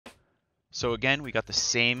So again, we got the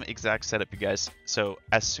same exact setup, you guys. So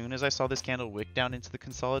as soon as I saw this candle wick down into the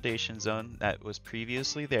consolidation zone that was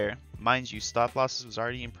previously there, mind you, stop losses was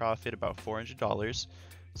already in profit about $400.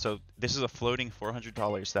 So this is a floating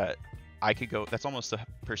 $400 that I could go, that's almost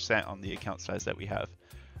 1% on the account size that we have.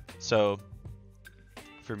 So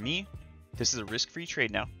for me, this is a risk-free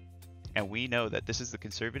trade now. And we know that this is the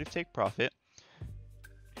conservative take profit.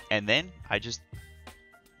 And then I just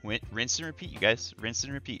went rinse and repeat, you guys, rinse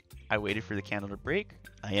and repeat. I waited for the candle to break,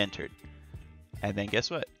 I entered. And then guess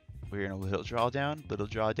what? We were in a little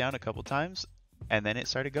drawdown a couple times, and then it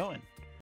started going.